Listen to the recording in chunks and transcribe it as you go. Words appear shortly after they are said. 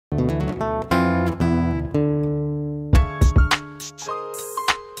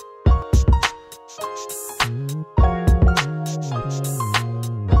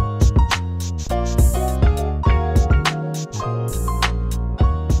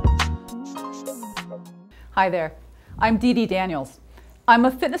Hi there, I'm DEDE Daniels. I'm a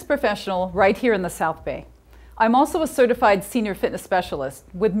fitness professional right here in the South Bay. I'm also a certified senior fitness specialist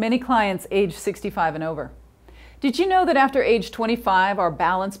with many clients age 65 and over. Did you know that after age 25, our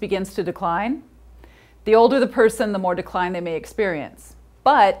balance begins to decline? The older the person, the more decline they may experience.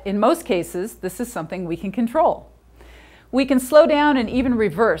 But in most cases, this is something we can control. We can slow down and even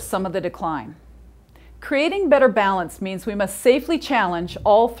reverse some of the decline. Creating better balance means we must safely challenge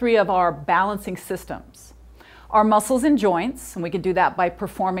all three of our balancing systems. Our muscles and joints, and we can do that by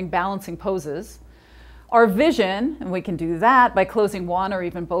performing balancing poses. Our vision, and we can do that by closing one or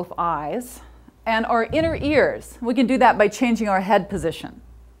even both eyes. And our inner ears, we can do that by changing our head position.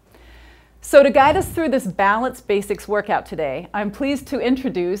 So to guide us through this Balance Basics workout today, I'm pleased to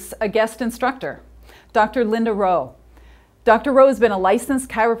introduce a guest instructor, Dr. Linda Rowe. Dr. Rowe has been a licensed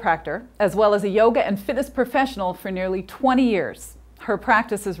chiropractor as well as a yoga and fitness professional for nearly 20 years. Her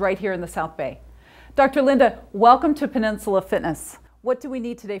practice is right here in the South Bay. Dr. Linda, welcome to Peninsula Fitness. What do we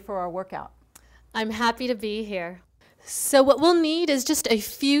need today for our workout? I'm happy to be here. So what we'll need is just a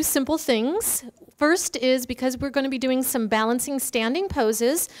few simple things. First is, because we're going to be doing some balancing standing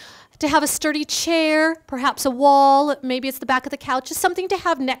poses, to have a sturdy chair, perhaps a wall, maybe it's the back of the couch, just something to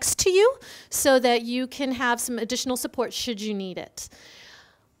have next to you so that you can have some additional support should you need it.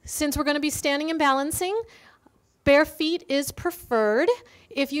 Since we're going to be standing and balancing, bare feet is preferred.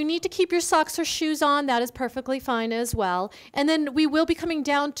 If you need to keep your socks or shoes on, that is perfectly fine as well. And then we will be coming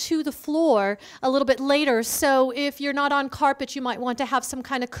down to the floor a little bit later, so if you're not on carpet, you might want to have some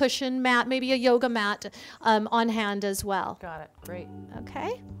kind of cushion mat, maybe a yoga mat on hand as well. Got it. Great.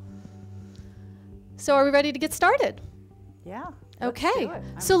 Okay. So are we ready to get started? Yeah. Okay.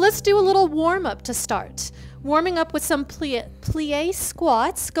 So let's do a little warm-up to start. Warming up with some plie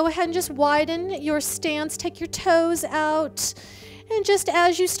squats. Go ahead and just widen your stance. Take your toes out. And just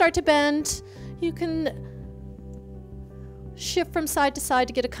as you start to bend, you can shift from side to side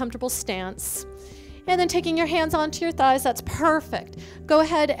to get a comfortable stance. And then taking your hands onto your thighs, that's perfect. Go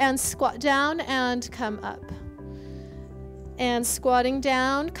ahead and squat down and come up. And squatting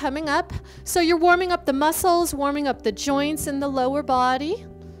down, coming up. So you're warming up the muscles, warming up the joints in the lower body.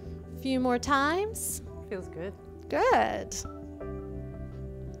 A few more times. Feels good. Good.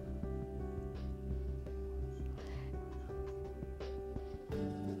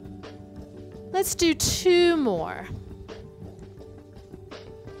 Let's do 2 more.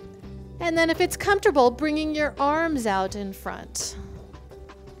 And then if it's comfortable, bringing your arms out in front.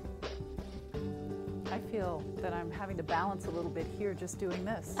 I feel that I'm having to balance a little bit here just doing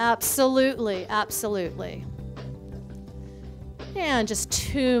this. Absolutely, absolutely. And just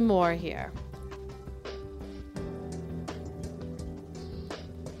 2 more here.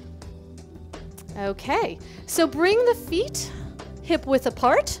 Okay, so bring the feet hip width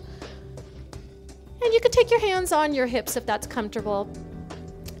apart. And you can take your hands on your hips if that's comfortable.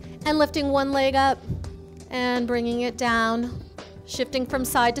 And lifting one leg up and bringing it down. Shifting from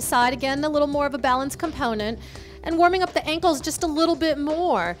side to side, again, a little more of a balance component. And warming up the ankles just a little bit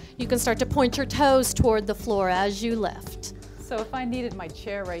more. You can start to point your toes toward the floor as you lift. So if I needed my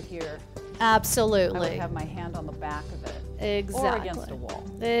chair right here, absolutely, I would have my hand on the back of it. Exactly. Or against a wall.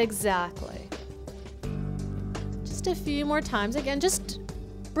 Exactly. Just a few more times. Again, just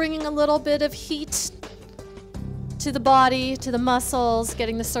bringing a little bit of heat to the body, to the muscles,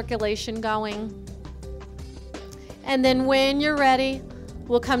 getting the circulation going. And then when you're ready,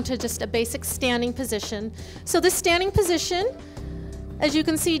 we'll come to just a basic standing position. So this standing position, as you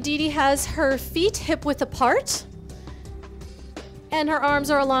can see, DEDE has her feet hip width apart and her arms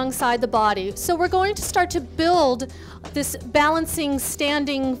are alongside the body. So we're going to start to build this balancing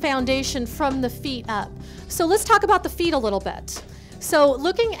standing foundation from the feet up. So let's talk about the feet a little bit. So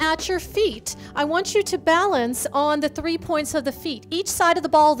looking at your feet, I want you to balance on the 3 points of the feet, each side of the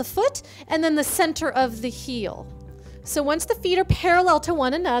ball of the foot and then the center of the heel. So once the feet are parallel to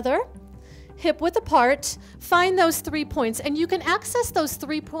one another, hip width apart, find those 3 points. And you can access those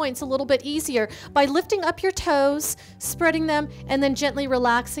 3 points a little bit easier by lifting up your toes, spreading them, and then gently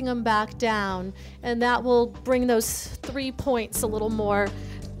relaxing them back down. And that will bring those 3 points a little more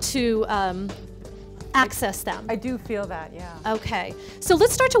to access them. I do feel that, yeah. Okay, so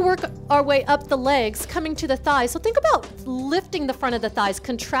let's start to work our way up the legs, coming to the thighs. So think about lifting the front of the thighs,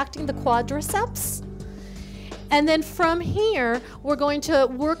 contracting the quadriceps. And then from here, we're going to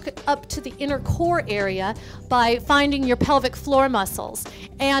work up to the inner core area by finding your pelvic floor muscles.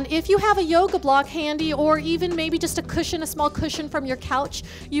 And if you have a yoga block handy, or even maybe just a cushion, a small cushion from your couch,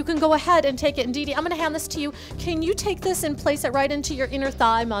 you can go ahead and take it. And DeDe, I'm going to hand this to you. Can you take this and place it right into your inner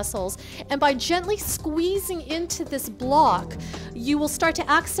thigh muscles? And by gently squeezing into this block, you will start to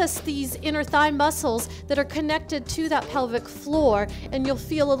access these inner thigh muscles that are connected to that pelvic floor, and you'll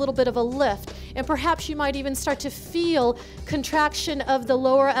feel a little bit of a lift. And perhaps you might even start to feel contraction of the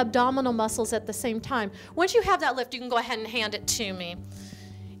lower abdominal muscles at the same time. Once you have that lift, you can go ahead and hand it to me.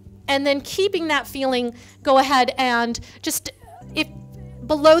 And then keeping that feeling, go ahead and just, if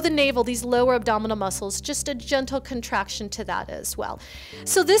below the navel, these lower abdominal muscles, just a gentle contraction to that as well.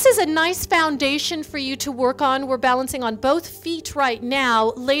 So this is a nice foundation for you to work on. We're balancing on both feet right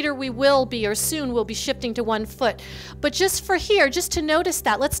now. Later we will be, or soon we'll be shifting to one foot. But just for here, just to notice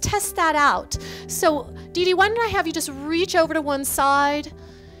that, let's test that out. So DeDe, why don't I have you just reach over to one side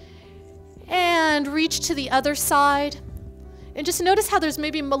and reach to the other side. And just notice how there's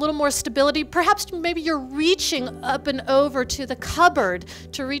maybe a little more stability. Perhaps maybe you're reaching up and over to the cupboard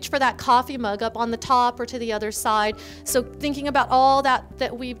to reach for that coffee mug up on the top, or to the other side. So thinking about all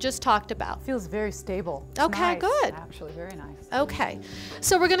that we've just talked about. Feels very stable. It's okay, nice, good. Actually, very nice. Okay,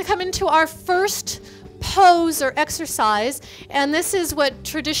 so we're going to come into our first pose or exercise, and this is what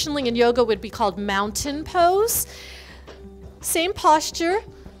traditionally in yoga would be called mountain pose. Same posture,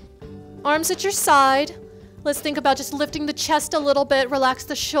 arms at your side. Let's think about just lifting the chest a little bit, relax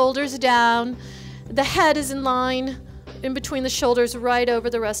the shoulders down. The head is in line in between the shoulders, right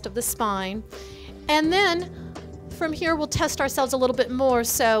over the rest of the spine. And then from here, we'll test ourselves a little bit more,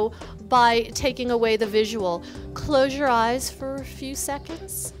 so by taking away the visual. Close your eyes for a few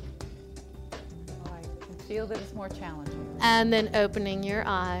seconds. Oh, I can feel that it's more challenging. And then opening your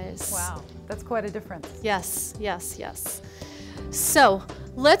eyes. Wow, that's quite a difference. Yes, yes, yes. So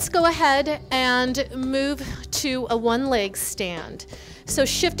let's go ahead and move to a one-leg stand. So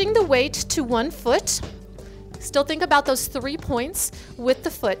shifting the weight to 1 foot. Still think about those 3 points with the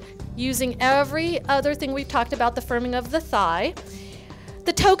foot, using every other thing we've talked about, the firming of the thigh.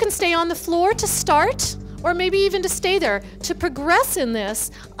 The toe can stay on the floor to start, or maybe even to stay there. To progress in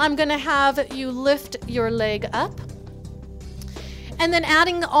this, I'm going to have you lift your leg up. And then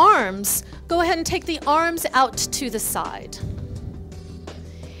adding the arms, go ahead and take the arms out to the side.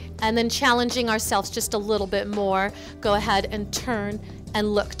 And then challenging ourselves just a little bit more, go ahead and turn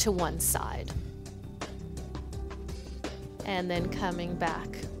and look to one side. And then coming back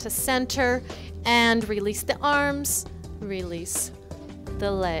to center and release the arms, release the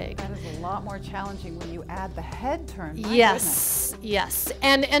leg. That is a lot more challenging when you add the head turn. My Yes, yes.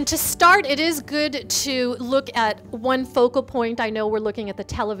 And to start, it is good to look at one focal point. I know we're looking at the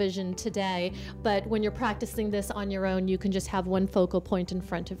television today, but when you're practicing this on your own, you can just have one focal point in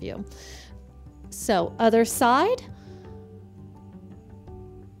front of you. So, other side.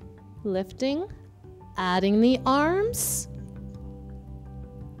 Lifting, adding the arms.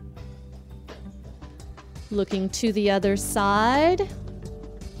 Looking to the other side.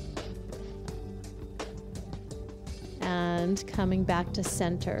 And coming back to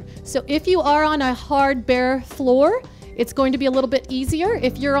center. So if you are on a hard bare floor, it's going to be a little bit easier.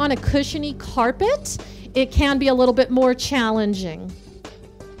 If you're on a cushiony carpet, it can be a little bit more challenging.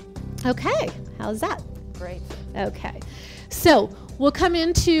 Okay, how's that? Great. Okay, so we'll come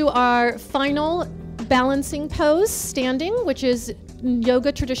into our final balancing pose, standing, which is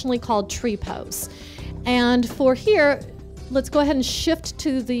yoga traditionally called tree pose. And for here, let's go ahead and shift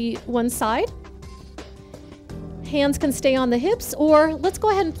to the one side. Hands can stay on the hips, or let's go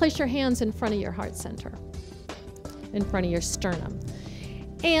ahead and place your hands in front of your heart center, in front of your sternum.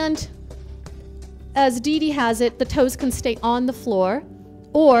 And as DeDe has it, the toes can stay on the floor,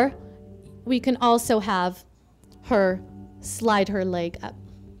 or we can also have her slide her leg up.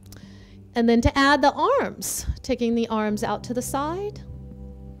 And then to add the arms, taking the arms out to the side.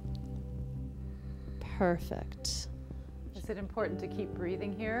 Perfect. Is it important to keep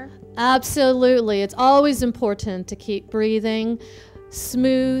breathing here? Absolutely. It's always important to keep breathing.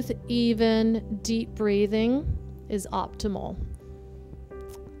 Smooth, even, deep breathing is optimal.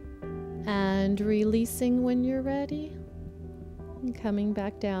 And releasing when you're ready. And coming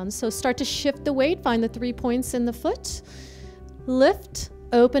back down. So start to shift the weight. Find the 3 points in the foot. Lift.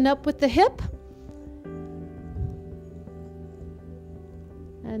 Open up with the hip.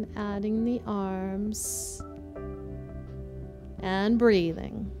 And adding the arms. And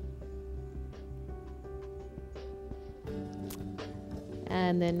breathing.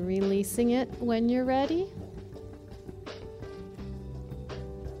 And then releasing it when you're ready.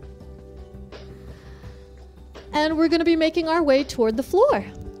 And we're going to be making our way toward the floor.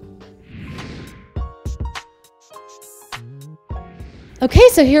 Okay,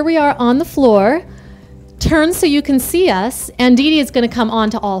 so here we are on the floor. Turn so you can see us, and DeDe is going to come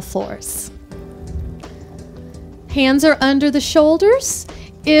onto all fours. Hands are under the shoulders.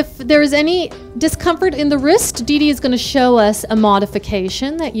 If there's any discomfort in the wrist, DeDe is going to show us a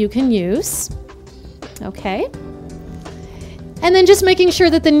modification that you can use. Okay. And then just making sure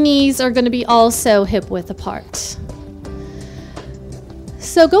that the knees are going to be also hip width apart.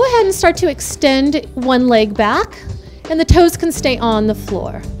 So go ahead and start to extend one leg back, and the toes can stay on the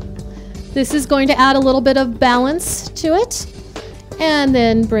floor. This is going to add a little bit of balance to it, and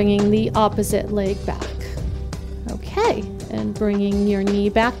then bringing the opposite leg back. Okay, and bringing your knee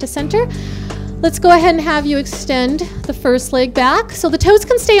back to center. Let's go ahead and have you extend the first leg back. So the toes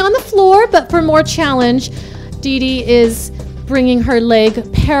can stay on the floor, but for more challenge, DeDe is bringing her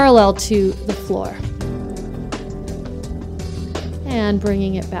leg parallel to the floor. And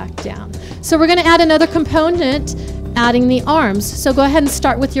bringing it back down. So we're gonna add another component, adding the arms. So go ahead and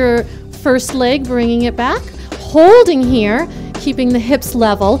start with your first leg, bringing it back, holding here, keeping the hips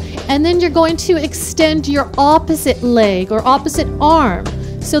level, and then you're going to extend your opposite leg or opposite arm.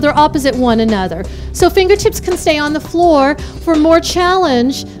 So they're opposite one another. So fingertips can stay on the floor. For more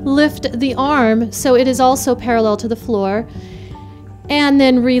challenge, lift the arm so it is also parallel to the floor, and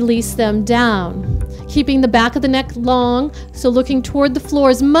then release them down. Keeping the back of the neck long, so looking toward the floor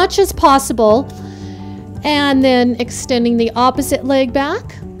as much as possible, and then extending the opposite leg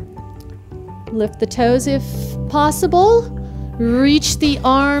back. Lift the toes if possible. Reach the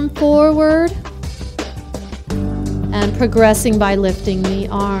arm forward and progressing by lifting the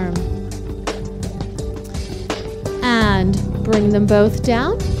arm. And bring them both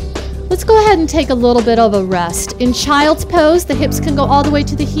down. Let's go ahead and take a little bit of a rest. In child's pose, the hips can go all the way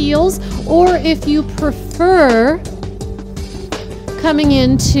to the heels, or if you prefer, coming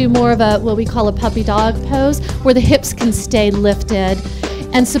into more of a what we call a puppy dog pose, where the hips can stay lifted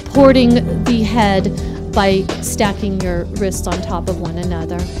and supporting the head by stacking your wrists on top of one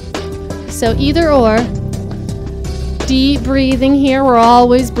another. So either or. Deep breathing here. We're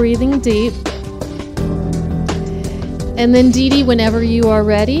always breathing deep. And then DeDe, whenever you are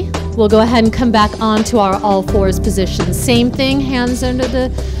ready, we'll go ahead and come back onto our all fours position. Same thing, hands under the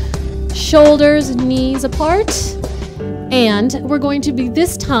shoulders, knees apart. And we're going to be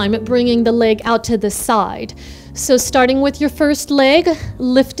this time bringing the leg out to the side. So starting with your first leg,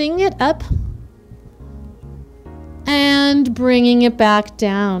 lifting it up and bringing it back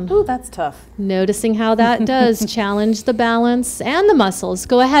down. Ooh, that's tough. Noticing how that does challenge the balance and the muscles.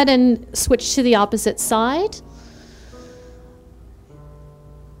 Go ahead and switch to the opposite side.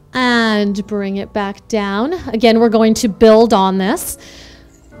 And bring it back down. Again, we're going to build on this.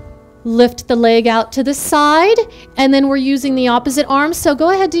 Lift the leg out to the side, and then we're using the opposite arm. So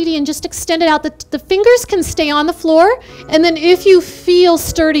go ahead, DeDe, and just extend it out. The fingers can stay on the floor, and then if you feel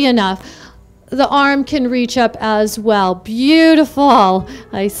sturdy enough, the arm can reach up as well. Beautiful.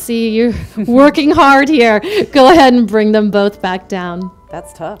 I see you're working hard here. Go ahead and bring them both back down.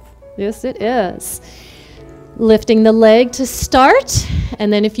 That's tough. Yes, it is. Lifting the leg to start,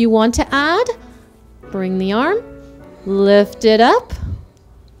 and then if you want to add, bring the arm, lift it up,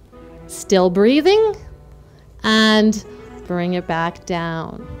 still breathing, and bring it back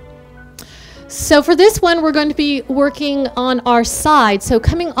down. So for this one, we're going to be working on our side. So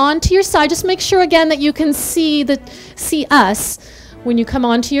coming onto your side, just make sure again that you can see us when you come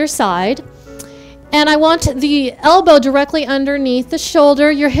onto your side. And I want the elbow directly underneath the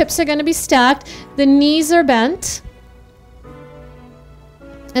shoulder. Your hips are going to be stacked. The knees are bent.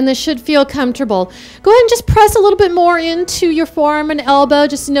 And this should feel comfortable. Go ahead and just press a little bit more into your forearm and elbow.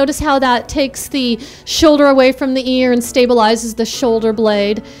 Just notice how that takes the shoulder away from the ear and stabilizes the shoulder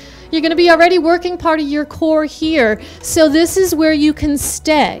blade. You're going to be already working part of your core here. So this is where you can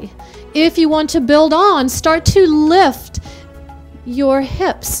stay. If you want to build on, start to lift your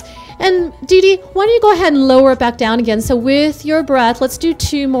hips. And DeDe, why don't you go ahead and lower it back down again. So with your breath, let's do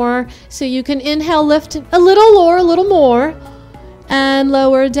 2 more. So you can inhale, lift a little lower, a little more. And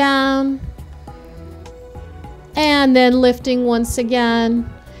lower down. And then lifting once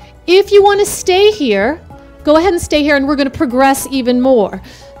again. If you want to stay here, go ahead and stay here, and we're going to progress even more.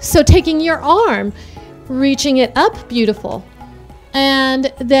 So taking your arm, reaching it up, beautiful.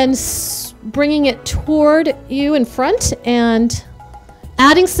 And then bringing it toward you in front and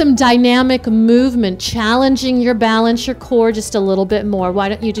adding some dynamic movement, challenging your balance, your core just a little bit more. Why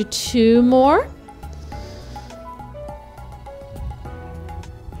don't you do 2 more?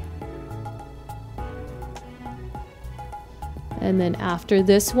 And then after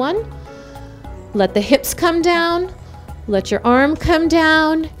this one, Let the hips come down. Let your arm come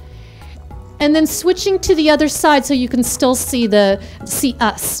down. And then switching to the other side so you can still see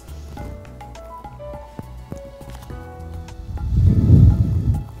us.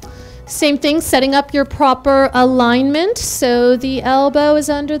 Same thing, setting up your proper alignment. So the elbow is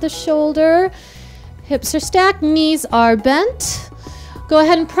under the shoulder. Hips are stacked, knees are bent. Go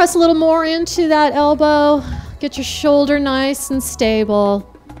ahead and press a little more into that elbow. Get your shoulder nice and stable.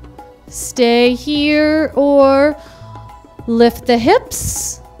 Stay here or lift the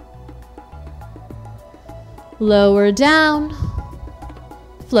hips. Lower down.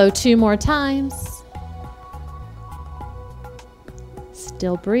 Flow 2 more times.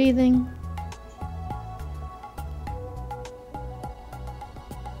 Still breathing.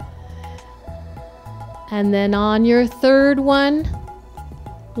 And then on your third one,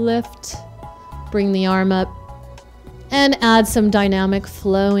 lift, bring the arm up, and add some dynamic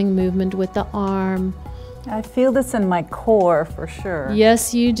flowing movement with the arm. I feel this in my core for sure.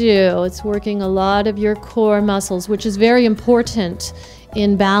 Yes, you do. It's working a lot of your core muscles, which is very important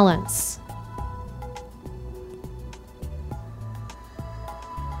in balance.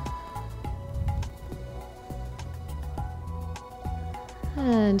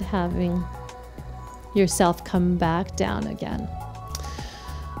 And having yourself come back down again.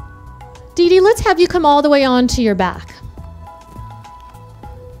 DEDE, let's have you come all the way onto your back.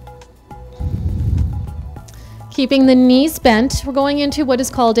 Keeping the knees bent, we're going into what is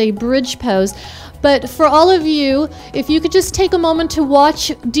called a bridge pose. But for all of you, if you could just take a moment to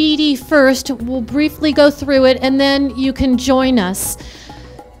watch DEDE first, we'll briefly go through it and then you can join us.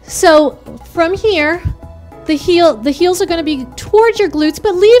 So from here, the heels are going to be towards your glutes,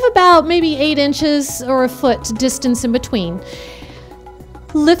 but leave about maybe 8 inches or a foot distance in between.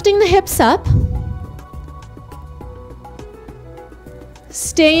 Lifting the hips up.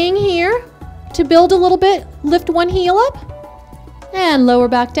 Staying here to build a little bit. Lift one heel up and lower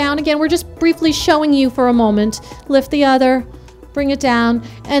back down. Again, we're just briefly showing you for a moment. Lift the other, bring it down,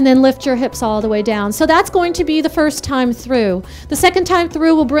 and then lift your hips all the way down. So that's going to be the first time through. The second time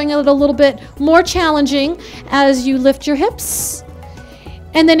through, we'll bring it a little bit more challenging as you lift your hips.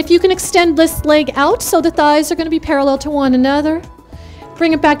 And then if you can extend this leg out so the thighs are going to be parallel to one another,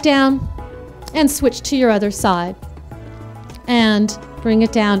 bring it back down and switch to your other side. And bring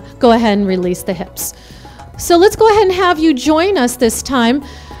it down. Go ahead and release the hips. So let's go ahead and have you join us this time.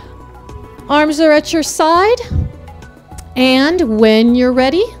 Arms are at your side. And when you're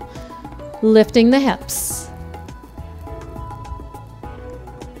ready, lifting the hips.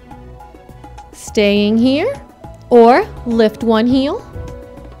 Staying here or lift one heel.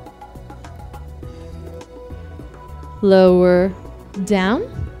 Lower down.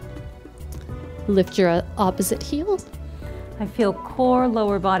 Lift your opposite heel. I feel core,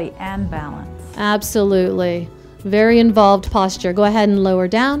 lower body, and balance. Absolutely. Very involved posture. Go ahead and lower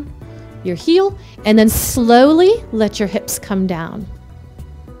down your heel and then slowly let your hips come down.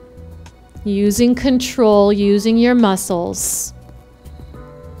 Using control, using your muscles.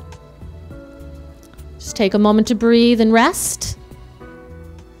 Just take a moment to breathe and rest.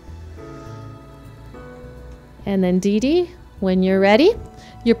 And then DEDE, when you're ready,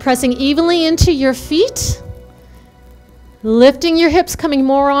 you're pressing evenly into your feet. Lifting your hips, coming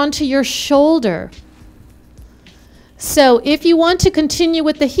more onto your shoulder. So if you want to continue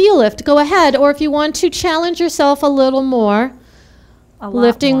with the heel lift, go ahead. Or if you want to challenge yourself a little more,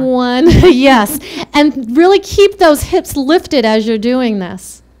 lifting one. Yes. And really keep those hips lifted as you're doing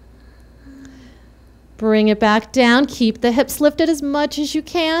this. Bring it back down. Keep the hips lifted as much as you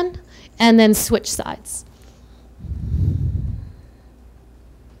can. And then switch sides.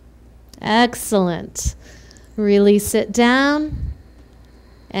 Excellent. Release it down,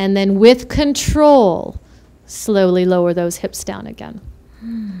 and then with control, slowly lower those hips down again.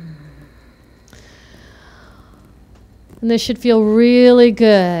 And this should feel really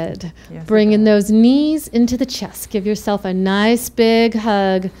good. Yes, bringing those knees into the chest. Give yourself a nice big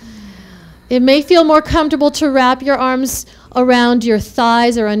hug. It may feel more comfortable to wrap your arms around your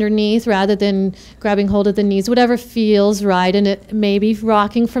thighs or underneath rather than grabbing hold of the knees, whatever feels right, and it may be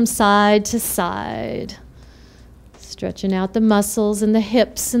rocking from side to side. Stretching out the muscles in the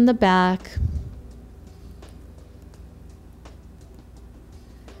hips and the back.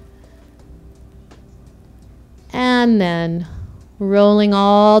 And then rolling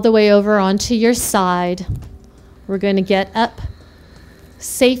all the way over onto your side. We're going to get up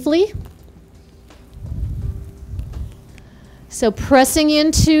safely. So pressing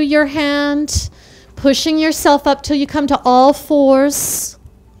into your hand, pushing yourself up till you come to all fours.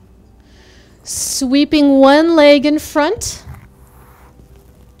 Sweeping one leg in front.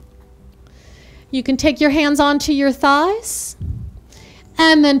 You can take your hands onto your thighs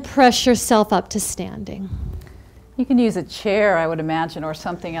and then press yourself up to standing. You can use a chair, I would imagine, or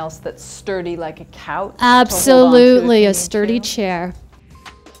something else that's sturdy like a couch. Absolutely, a sturdy chair.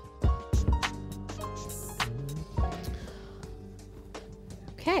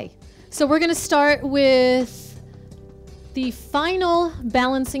 Okay, so we're going to start with the final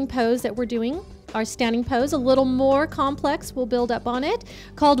balancing pose that we're doing, our standing pose, a little more complex, we'll build up on it,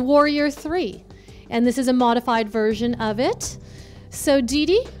 called Warrior 3. And this is a modified version of it. So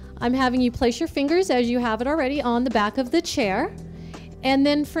DeDe, I'm having you place your fingers, as you have it already, on the back of the chair. And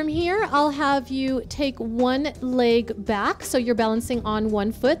then from here, I'll have you take one leg back, so you're balancing on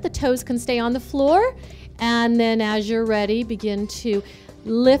one foot. The toes can stay on the floor. And then as you're ready, begin to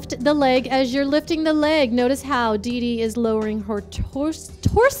lift the leg. As you're lifting the leg, notice how DeDe is lowering her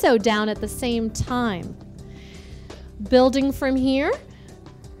torso down at the same time. Building from here,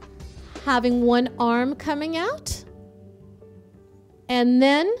 having one arm coming out, and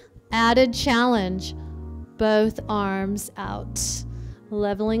then added challenge, both arms out.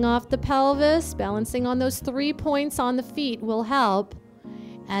 Leveling off the pelvis, balancing on those 3 points on the feet will help.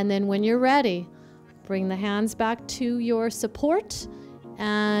 And then when you're ready, bring the hands back to your support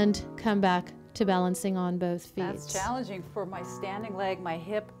and come back to balancing on both feet. That's challenging for my standing leg, my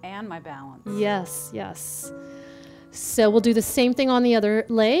hip, and my balance. Yes, yes. So we'll do the same thing on the other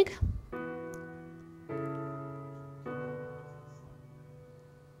leg.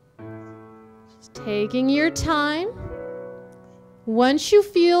 Just taking your time. Once you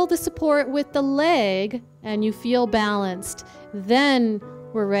feel the support with the leg and you feel balanced, then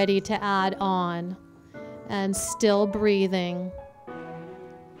we're ready to add on and still breathing.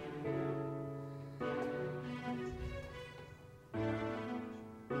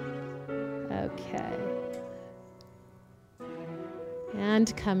 Okay.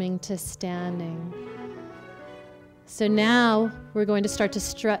 And coming to standing. So now we're going to start to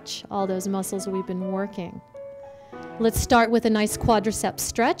stretch all those muscles we've been working. Let's start with a nice quadricep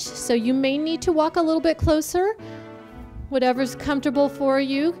stretch. So you may need to walk a little bit closer, whatever's comfortable for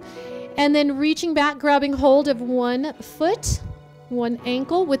you. And then reaching back, grabbing hold of one foot, one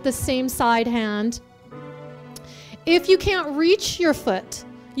ankle with the same side hand. If you can't reach your foot,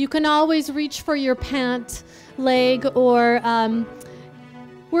 you can always reach for your pant leg or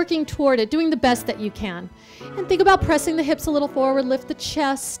working toward it, doing the best that you can. And think about pressing the hips a little forward, lift the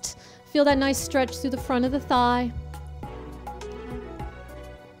chest, feel that nice stretch through the front of the thigh.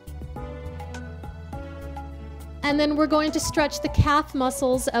 And then we're going to stretch the calf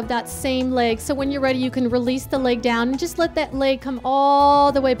muscles of that same leg. So when you're ready, you can release the leg down and just let that leg come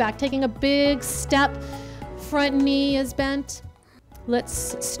all the way back, taking a big step. Front knee is bent.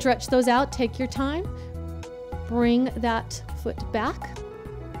 Let's stretch those out. Take your time. Bring that foot back.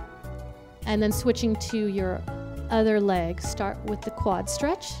 And then switching to your other leg. Start with the quad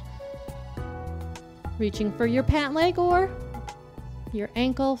stretch. Reaching for your pant leg or your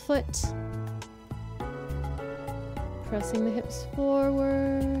ankle foot. Pressing the hips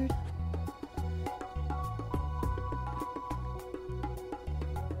forward.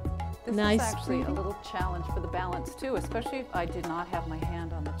 This nice. is actually a little challenge for the balance too, especially if I did not have my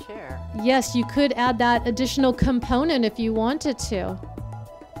hand on the chair. Yes, you could add that additional component if you wanted to.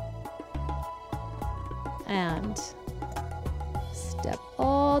 And step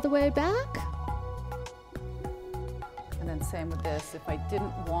all the way back. And then same with this, if I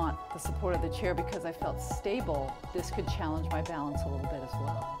didn't want the support of the chair because I felt stable, this could challenge my balance a little bit as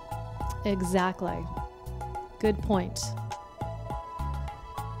well. Exactly. Good point.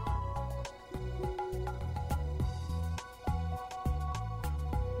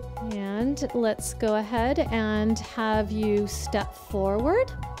 And let's go ahead and have you step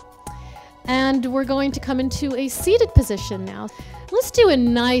forward. And we're going to come into a seated position now. Let's do a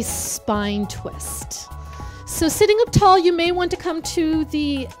nice spine twist. So sitting up tall, you may want to come to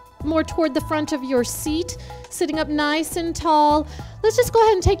the more toward the front of your seat. Sitting up nice and tall. Let's just go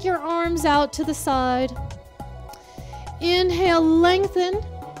ahead and take your arms out to the side. Inhale, lengthen,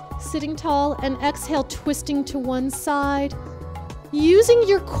 sitting tall, and exhale, twisting to one side. Using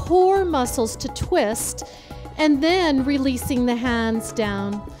your core muscles to twist, and then releasing the hands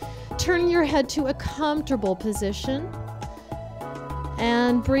down. Turning your head to a comfortable position.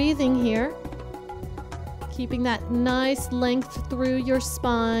 And breathing here. Keeping that nice length through your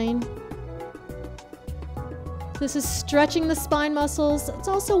spine. This is stretching the spine muscles. It's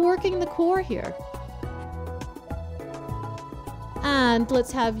also working the core here. And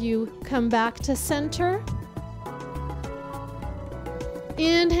let's have you come back to center.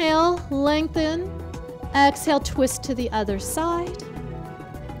 Inhale, lengthen. Exhale, twist to the other side.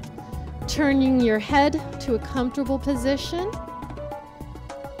 Returning your head to a comfortable position.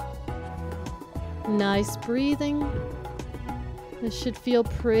 Nice breathing. This should feel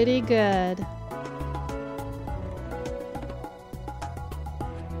pretty good.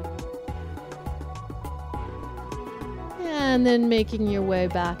 And then making your way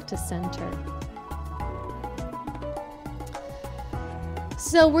back to center.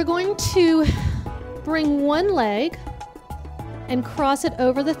 So we're going to bring one leg and cross it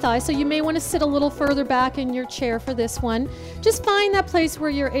over the thigh. So you may want to sit a little further back in your chair for this one. Just find that place where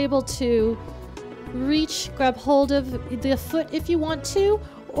you're able to reach, grab hold of the foot if you want to,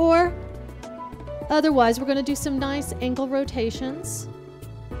 or otherwise we're going to do some nice ankle rotations.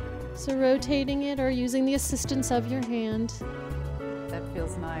 So rotating it or using the assistance of your hand. That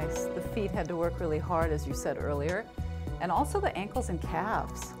feels nice. The feet had to work really hard, as you said earlier, and also the ankles and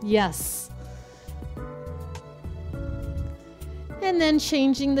calves. Yes. And then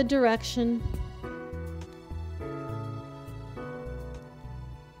changing the direction.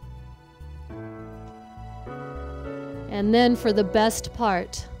 And then for the best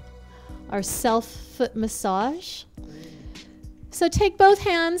part, our self-foot massage. So take both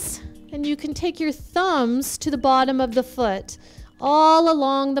hands and you can take your thumbs to the bottom of the foot, all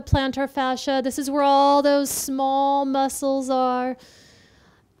along the plantar fascia. This is where all those small muscles are.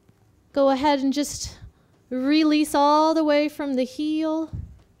 Go ahead and just release all the way from the heel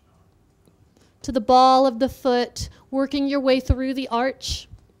to the ball of the foot, working your way through the arch.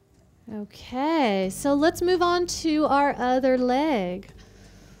 Okay, so let's move on to our other leg.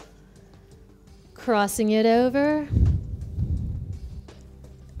 Crossing it over.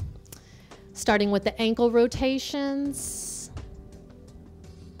 Starting with the ankle rotations.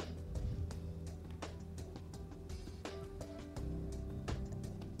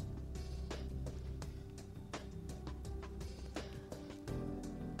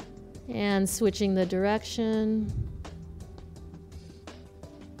 And switching the direction.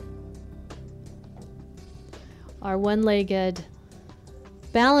 Our one-legged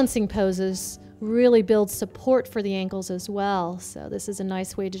balancing poses really build support for the ankles as well. So this is a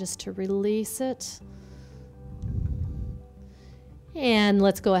nice way to release it. And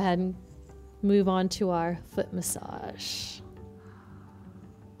let's go ahead and move on to our foot massage.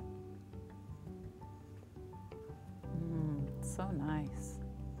 So nice.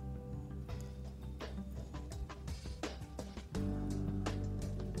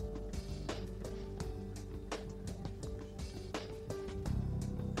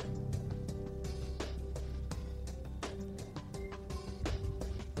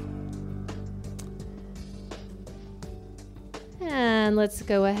 And let's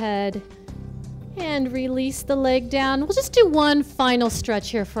go ahead and release the leg down. We'll just do one final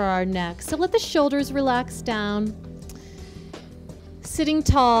stretch here for our neck. So let the shoulders relax down. Sitting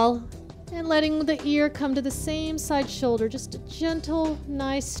tall and letting the ear come to the same side shoulder. Just a gentle,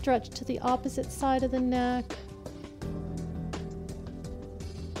 nice stretch to the opposite side of the neck.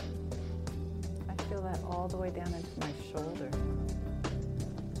 I feel that all the way down into my shoulder.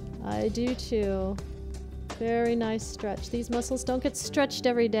 I do too. Very nice stretch. These muscles don't get stretched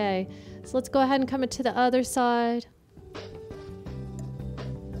every day. So let's go ahead and come it to the other side.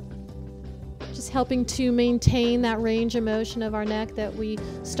 Just helping to maintain that range of motion of our neck that we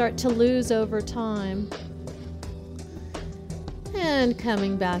start to lose over time. And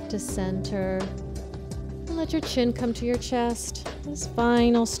coming back to center. And let your chin come to your chest. This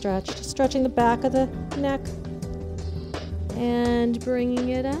final stretch. Just stretching the back of the neck. And bringing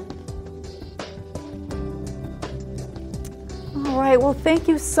it up. All right, well, thank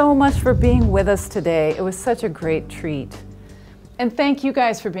you so much for being with us today. It was such a great treat. And thank you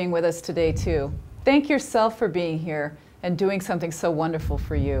guys for being with us today, too. Thank yourself for being here and doing something so wonderful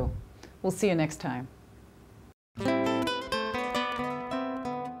for you. We'll see you next time.